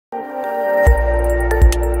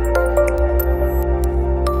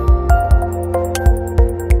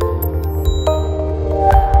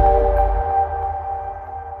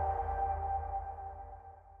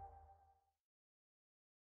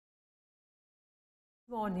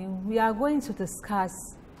This morning we are going to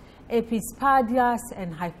discuss epispadias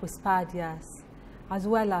and hypospadias, as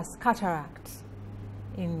well as cataracts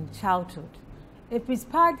in childhood.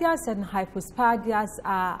 Epispadias and hypospadias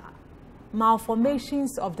are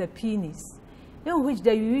malformations of the penis in which the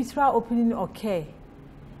urethral opening occurs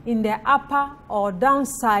in the upper or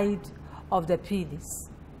downside of the penis.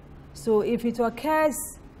 So if it occurs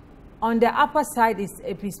on the upper side, it's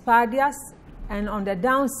epispadias, and on the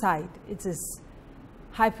downside it is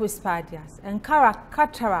hypospadias. And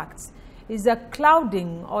cataracts is the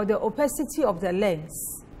clouding or the opacity of the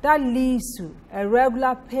lens that leads to a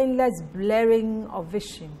regular painless blurring of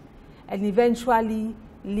vision and eventually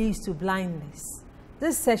leads to blindness.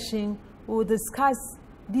 This session will discuss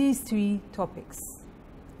these three topics.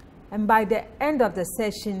 And by the end of the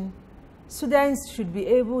session, students should be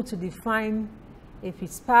able to define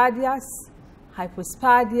epispadias,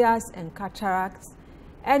 hypospadias, and cataracts,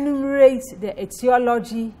 enumerate the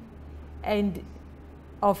etiology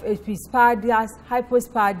of epispadias,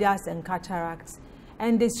 hypospadias, and cataracts,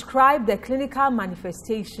 and describe the clinical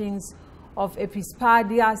manifestations of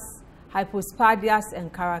epispadias, hypospadias,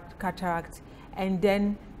 and cataracts, and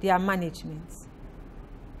then their management.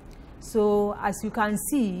 So, as you can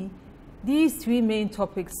see, these three main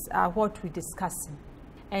topics are what we're discussing,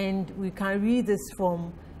 and we can read this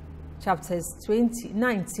from chapters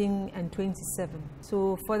 19 and 27.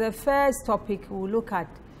 So for the first topic, we'll look at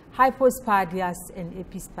hypospadias and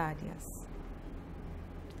epispadias.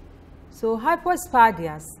 So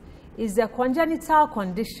hypospadias is a congenital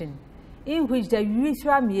condition in which the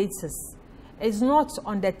urethral meatus is not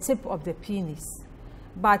on the tip of the penis,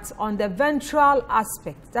 but on the ventral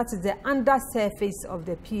aspect, that is the undersurface of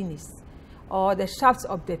the penis, or the shaft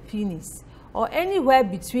of the penis, or anywhere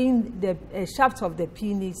between the shaft of the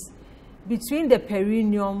penis, between the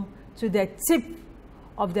perineum to the tip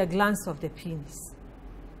of the glans of the penis.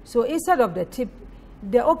 So instead of the tip,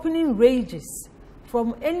 the opening ranges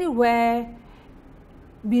from anywhere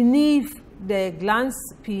beneath the glans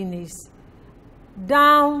penis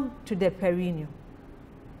down to the perineum.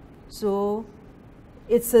 So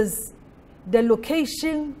it is the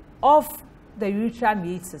location of the urethral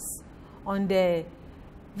meatus on the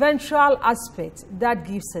ventral aspect that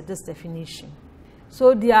gives this definition.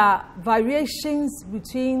 So there are variations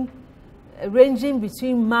ranging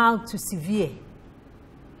between mild to severe.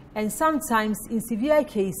 And sometimes in severe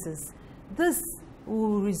cases, this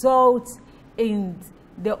will result in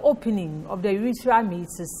the opening of the urethral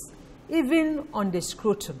meatus even on the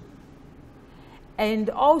scrotum. And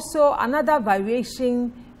also another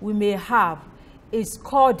variation we may have is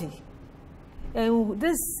Cont'd. And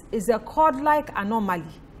this is a cord-like anomaly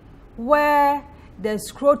where the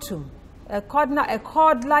scrotum, a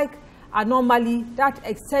cord-like anomaly that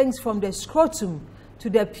extends from the scrotum to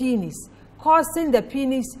the penis, causing the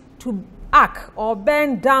penis to arc or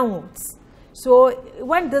bend downwards. So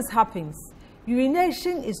when this happens,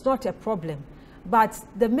 urination is not a problem, but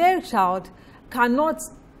the male child cannot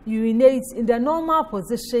urinate in the normal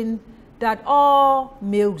position that all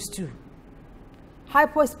males do.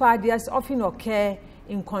 Hypospadias often occur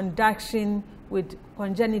in conjunction with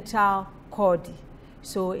congenital Cont'd.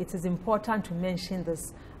 So it is important to mention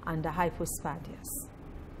this under hypospadias.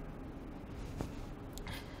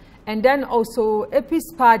 And then also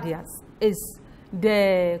epispadias is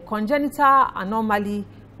the congenital anomaly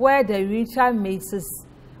where the urethral meatus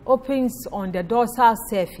opens on the dorsal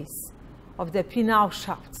surface of the penile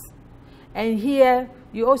shaft. And here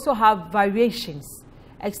you also have variations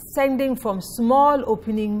extending from small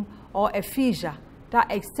opening or a fissure that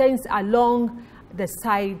extends along the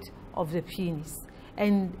side of the penis.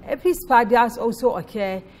 And epispadias also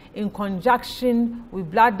occur in conjunction with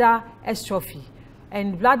bladder atrophy.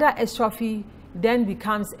 And bladder atrophy then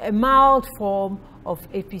becomes a mild form of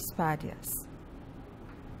epispadias.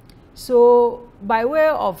 So by way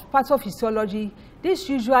of pathophysiology, this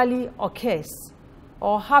usually occurs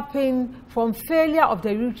or happens from failure of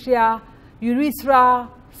the urethral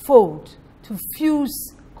fold to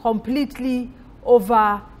fuse completely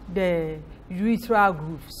over the urethral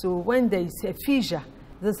groove. So when there is a fissure,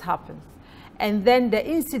 this happens. And then the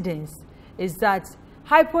incidence is that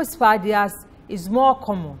hypospadias is more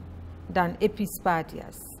common than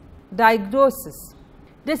epispadias. Diagnosis.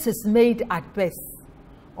 This is made at best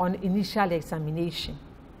on initial examination.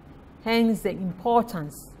 Hence the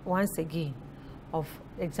importance, once again, of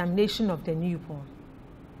examination of the newborn.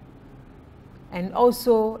 And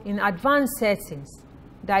also in advanced settings,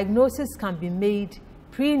 diagnosis can be made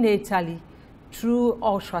prenatally through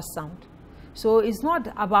ultrasound. So it's not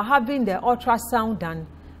about having the ultrasound done,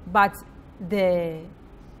 but the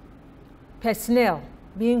personnel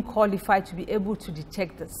being qualified to be able to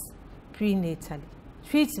detect this prenatally.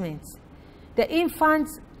 Treatment. The infant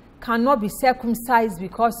cannot be circumcised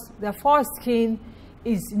because the foreskin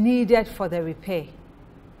is needed for the repair.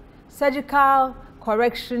 Surgical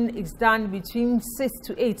correction is done between 6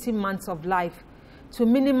 to 18 months of life to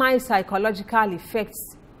minimize psychological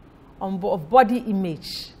effects of body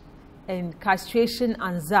image and castration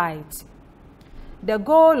anxiety. The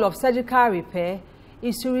goal of surgical repair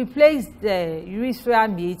is to replace the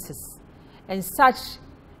urethral meatus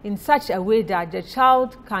in such a way that the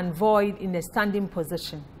child can void in a standing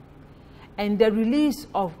position, and the release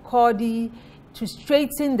of Cont'd to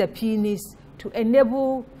straighten the penis to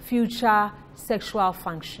enable future sexual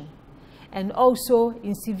function. And also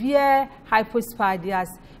in severe hypospadias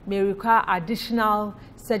may require additional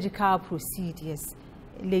surgical procedures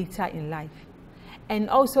later in life. And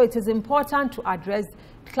also it is important to address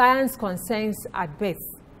clients' concerns at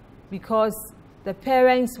birth, because the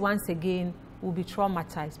parents once again will be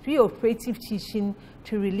traumatized. Preoperative teaching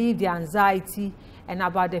to relieve the anxiety and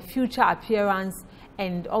about the future appearance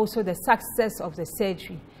and also the success of the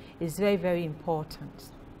surgery is very, very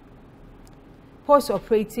important.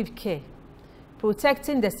 Postoperative care,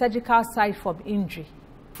 protecting the surgical site from injury.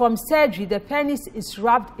 From surgery, the penis is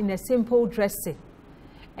wrapped in a simple dressing,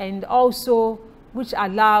 and also which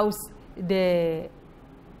allows the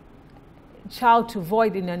child to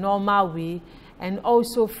void in a normal way, and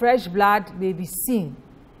also fresh blood may be seen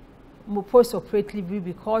postoperatively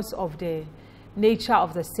because of the nature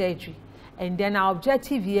of the surgery. And then our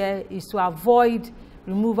objective here is to avoid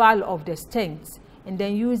removal of the stents, and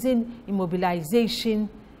then using immobilization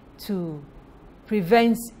to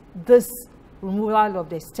prevent this removal of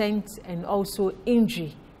the stents and also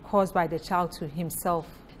injury caused by the child to himself.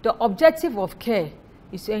 The objective of care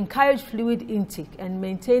is to encourage fluid intake and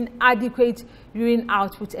maintain adequate urine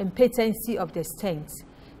output and patency of the stents,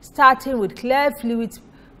 starting with clear fluid,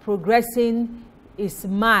 progressing is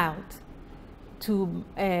mild to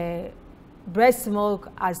breast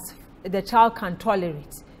milk as the child can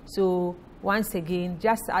tolerate. So once again,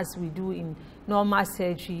 just as we do in normal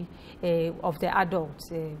surgery of the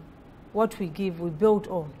adults, what we give, we build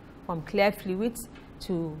on from clear fluids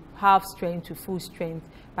to half strength to full strength.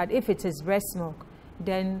 But if it is breast milk,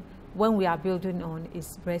 then when we are building on,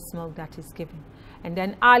 is breast milk that is given. And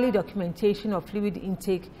then early documentation of fluid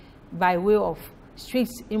intake by way of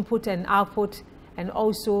strict input and output, and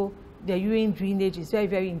also the urine drainage is very,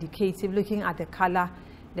 very indicative, looking at the color,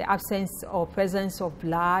 the absence or presence of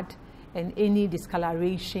blood, and any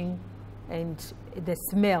discoloration, and the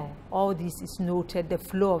smell. All this is noted, the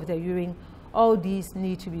flow of the urine, all these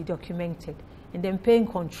need to be documented. And then pain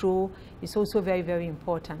control is also very, very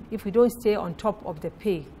important. If we don't stay on top of the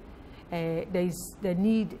pain, there is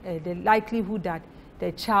the likelihood that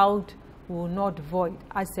the child will not void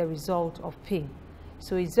as a result of pain.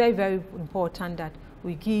 So it's very, very important that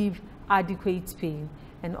we give adequate pain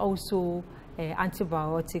and also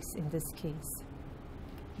antibiotics in this case.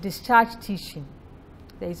 Discharge teaching.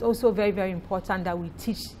 There is also very, very important that we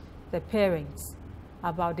teach the parents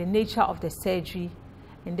about the nature of the surgery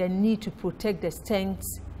and the need to protect the stents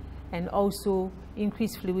and also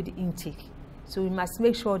increase fluid intake. So we must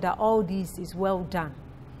make sure that all this is well done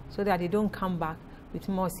so that they don't come back with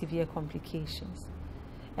more severe complications.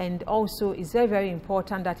 And also it's very, very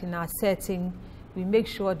important that in our setting we make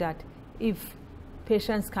sure that if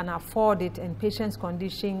patients can afford it and patient's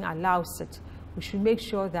condition allows it, we should make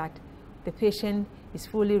sure that the patient is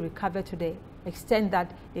fully recovered to the extent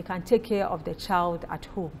that they can take care of the child at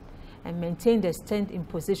home and maintain the stent in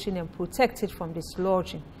position and protect it from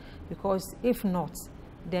dislodging, because if not,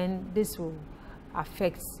 then this will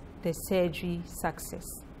affect the surgery success.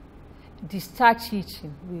 Discharge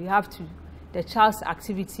teaching, the child's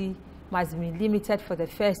activity must be limited for the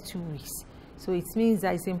first 2 weeks. So it means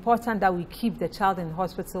that it's important that we keep the child in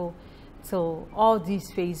hospital till all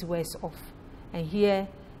these phase wears off. And here,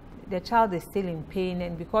 the child is still in pain,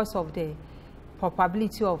 and because of the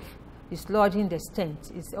probability of dislodging the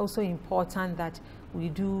stent, it's also important that we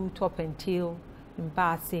do top and tail in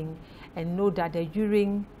bathing, and note that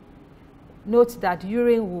urine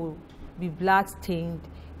will be blood stained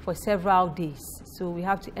for several days. So we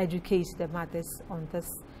have to educate the mothers on this.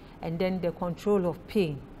 And then the control of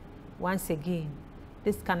pain. Once again,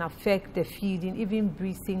 this can affect the feeding, even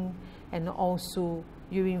breathing, and also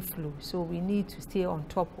urine flow. So we need to stay on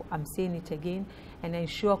top, I'm saying it again, and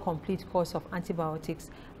ensure complete course of antibiotics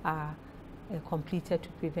are completed to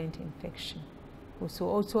prevent infection.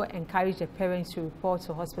 Also encourage the parents to report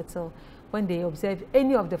to hospital when they observe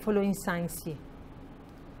any of the following signs here: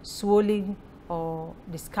 swelling or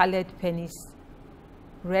discolored penis,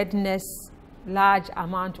 redness, large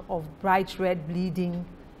amount of bright red bleeding,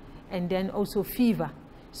 and then also fever.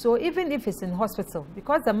 So even if it's in hospital,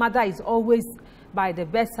 because the mother is always by the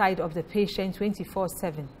bedside of the patient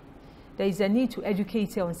 24/7, there is a need to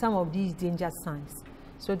educate her on some of these danger signs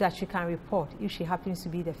so that she can report if she happens to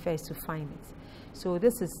be the first to find it. So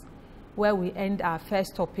this is where we end our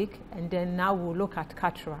first topic, and then now we'll look at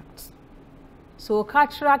cataract. So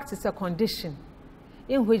cataract is a condition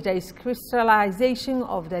in which there is crystallization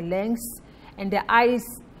of the lens and the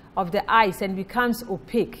eyes and becomes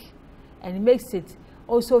opaque, and it makes it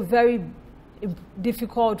also very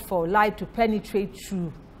difficult for light to penetrate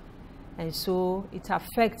through, and so it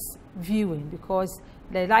affects viewing because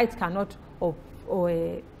the light cannot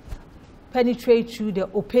penetrate through the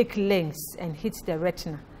opaque lens and hit the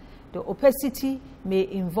retina. The opacity may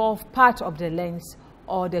involve part of the lens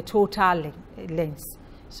or the total lens.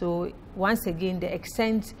 So once again, the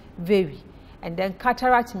extent vary, and then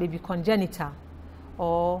cataract may be congenital,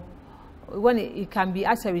 or when it can be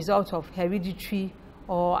as a result of hereditary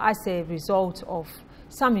or as a result of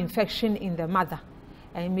some infection in the mother,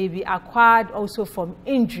 and may be acquired also from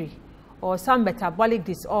injury or some metabolic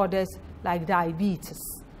disorders like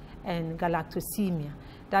diabetes and galactosemia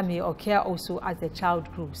that may occur also as the child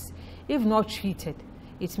grows. If not treated,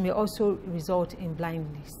 it may also result in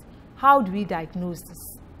blindness. How do we diagnose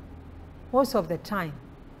this? Most of the time,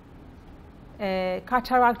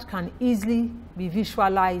 cataract can easily be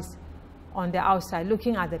visualized on the outside.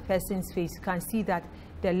 Looking at the person's face, you can see that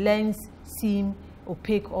the lens seems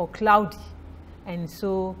opaque or cloudy, and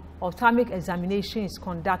so ophthalmic examination is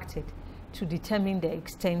conducted to determine the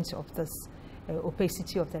extent of this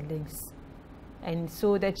opacity of the lens. And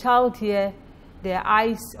so the child here, their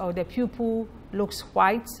eyes or the pupil looks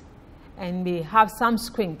white and may have some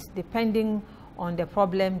squint depending on the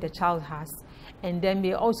problem the child has, and then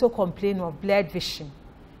may also complain of blurred vision.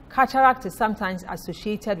 Cataract is sometimes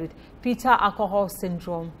associated with Peter-Alcohol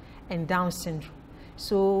syndrome and Down syndrome.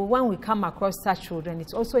 So when we come across such children,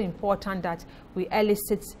 it's also important that we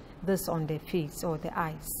elicit this on their face or the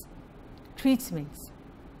eyes. Treatments.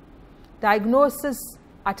 Diagnosis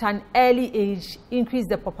at an early age increase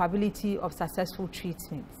the probability of successful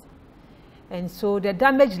treatment. And so the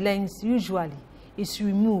damaged lens usually is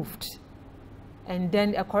removed, and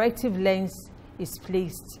then a corrective lens is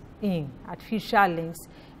placed in, artificial lens,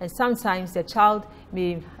 and sometimes the child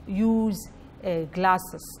may use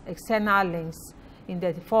glasses, external lens, in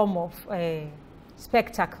the form of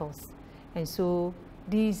spectacles. And so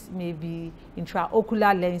these may be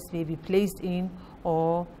intraocular lens may be placed in,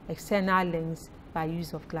 or external lens by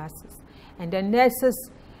use of glasses. And then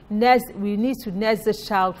we need to nurse the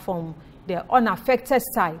child from the unaffected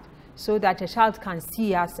side so that the child can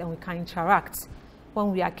see us and we can interact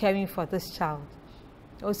when we are caring for this child.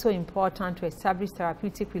 Also important to establish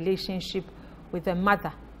therapeutic relationship with the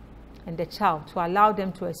mother and the child to allow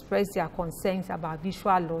them to express their concerns about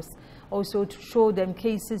visual loss, also to show them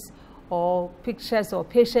cases or pictures or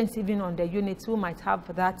patients even on the unit who might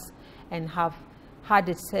have that and have had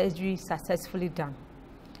the surgery successfully done.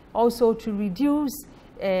 Also to reduce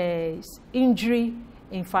injury,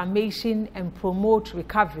 inflammation, and promote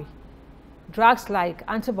recovery. Drugs like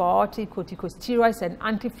antibiotic, corticosteroids, and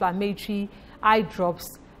anti-inflammatory eye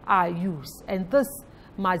drops are used, and this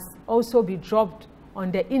must also be dropped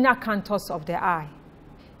on the inner contours of the eye.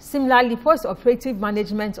 Similarly, post-operative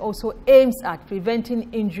management also aims at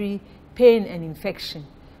preventing injury, pain, and infection.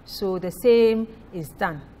 So the same is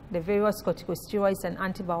done. The various corticosteroids and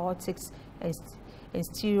antibiotics and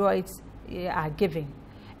steroids are given.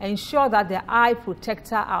 Ensure that the eye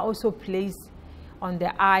protector are also placed on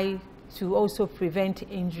the eye to also prevent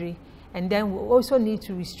injury. And then we also need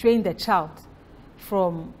to restrain the child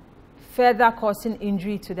from further causing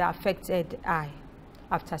injury to the affected eye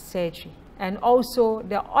after surgery. And also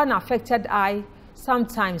the unaffected eye,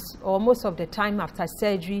 sometimes or most of the time after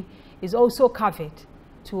surgery, is also covered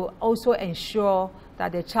to also ensure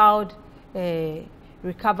that the child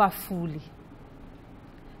recover fully.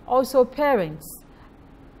 Also, parents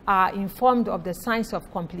are informed of the signs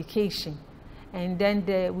of complication, and then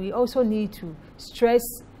we also need to stress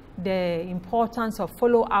the importance of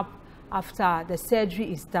follow-up after the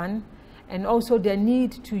surgery is done, and also the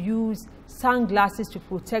need to use sunglasses to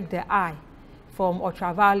protect the eye from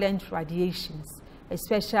ultraviolet radiations,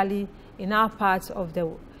 especially in our parts of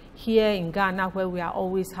here in Ghana where we are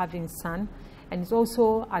always having sun. And it's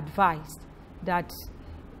also advised that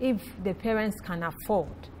if the parents can afford,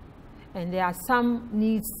 and there are some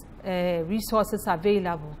resources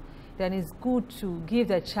available, then it's good to give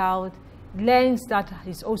the child lens that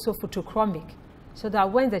is also photochromic, so that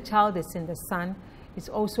when the child is in the sun, it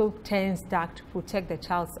also turns dark to protect the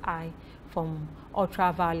child's eye from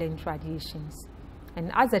ultraviolet radiations.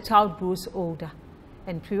 And as the child grows older,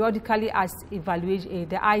 and periodically as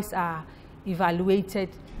the eyes are evaluated,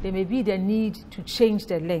 there may be the need to change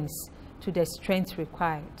the lens to the strength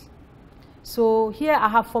required. So here I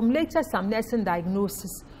have formulated some nursing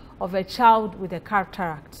diagnoses of a child with a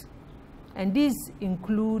cataract. And these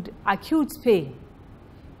include acute pain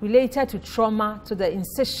related to trauma to the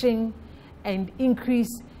incision and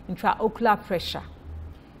increased intraocular pressure.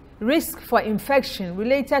 Risk for infection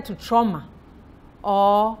related to trauma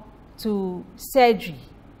or to surgery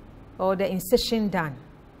or the incision done.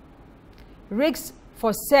 Risk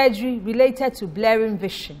for surgery related to blurring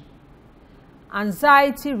vision.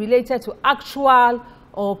 Anxiety related to actual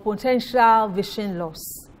or potential vision loss.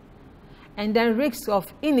 And then risk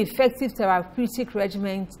of ineffective therapeutic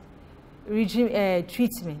treatment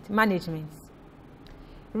management.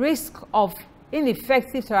 Risk of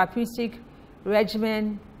ineffective therapeutic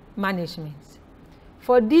regimen management.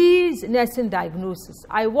 For these nursing diagnoses,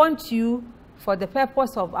 I want you, for the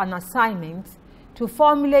purpose of an assignment, to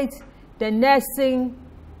formulate the nursing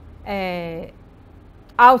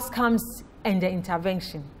outcomes and the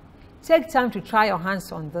intervention. Take time to try your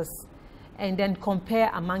hands on this and then compare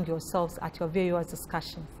among yourselves at your various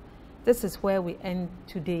discussions. This is where we end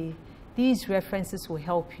today. These references will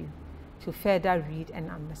help you to further read and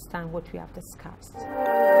understand what we have discussed.